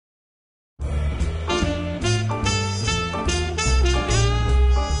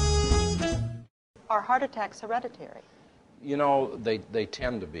Are heart attacks hereditary? You know, they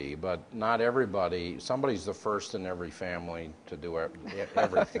tend to be, but not everybody. Somebody's the first in every family to do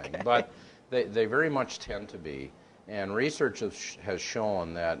everything, Okay. but they very much tend to be. And research has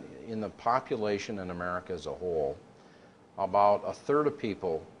shown that in the population in America as a whole, about a third of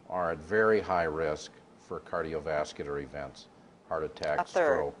people are at very high risk for cardiovascular events, heart attack,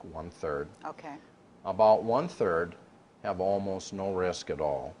 stroke, 1/3. Okay. About 1/3 have almost no risk at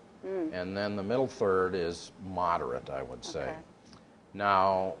all. And then the middle third is moderate, I would say. Okay.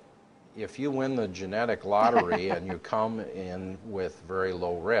 Now, if you win the genetic lottery and you come in with very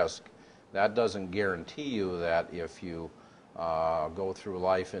low risk, that doesn't guarantee you that if you go through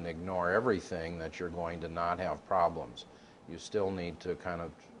life and ignore everything that you're going to not have problems. You still need to kind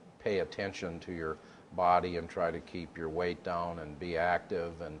of pay attention to your body and try to keep your weight down and be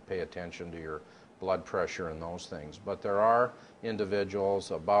active and pay attention to your blood pressure and those things. But there are individuals,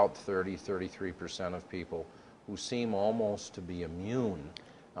 about 33% of people, who seem almost to be immune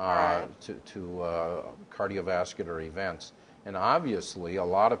to cardiovascular events. And obviously, a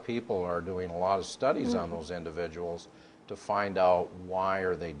lot of people are doing a lot of studies on those individuals to find out why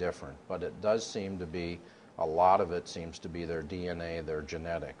are they different. But it does seem to be, a lot of it seems to be their DNA, their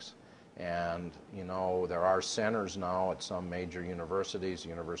genetics. And, you know, there are centers now at some major universities. The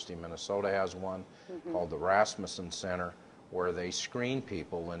University of Minnesota has one called the Rasmussen Center, where they screen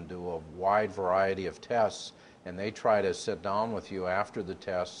people and do a wide variety of tests. And they try to sit down with you after the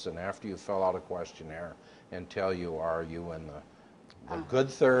tests and after you fill out a questionnaire and tell you, are you in the good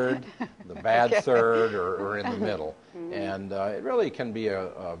third, the bad third, or in the middle. And it really can be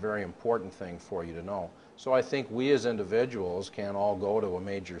a very important thing for you to know. So I think we as individuals can't all go to a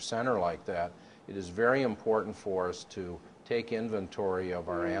major center like that. It is very important for us to take inventory of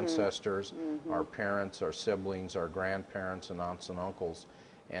our ancestors, our parents, our siblings, our grandparents, and aunts and uncles.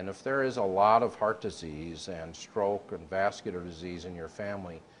 And if there is a lot of heart disease and stroke and vascular disease in your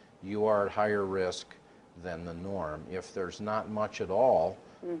family, you are at higher risk than the norm. If there's not much at all,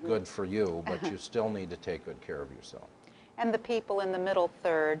 good for you, but you still need to take good care of yourself. And the people in the middle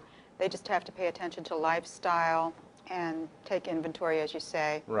third, they just have to pay attention to lifestyle and take inventory, as you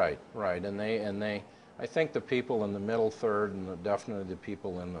say. Right, right. And I think the people in the middle third and definitely the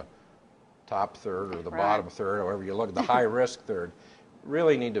people in the top third or the bottom third, however you look at the high risk third,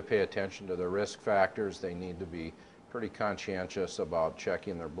 really need to pay attention to their risk factors. They need to be pretty conscientious about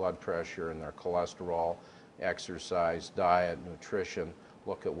checking their blood pressure and their cholesterol, exercise, diet, nutrition,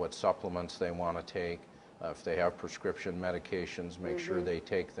 look at what supplements they want to take. If they have prescription medications, make sure they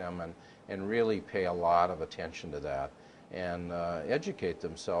take them and really pay a lot of attention to that and educate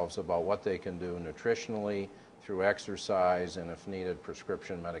themselves about what they can do nutritionally, through exercise, and if needed,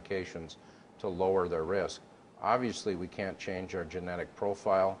 prescription medications to lower their risk. Obviously, we can't change our genetic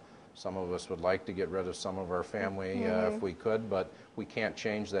profile. Some of us would like to get rid of some of our family if we could, but we can't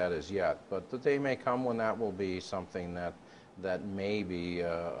change that as yet. But the day may come when that will be something that may be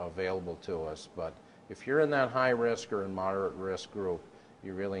available to us. But if you're in that high risk or in moderate risk group,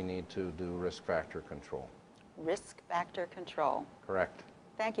 you really need to do risk factor control. Risk factor control. Correct.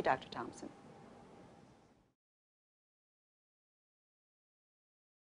 Thank you, Dr. Thompson.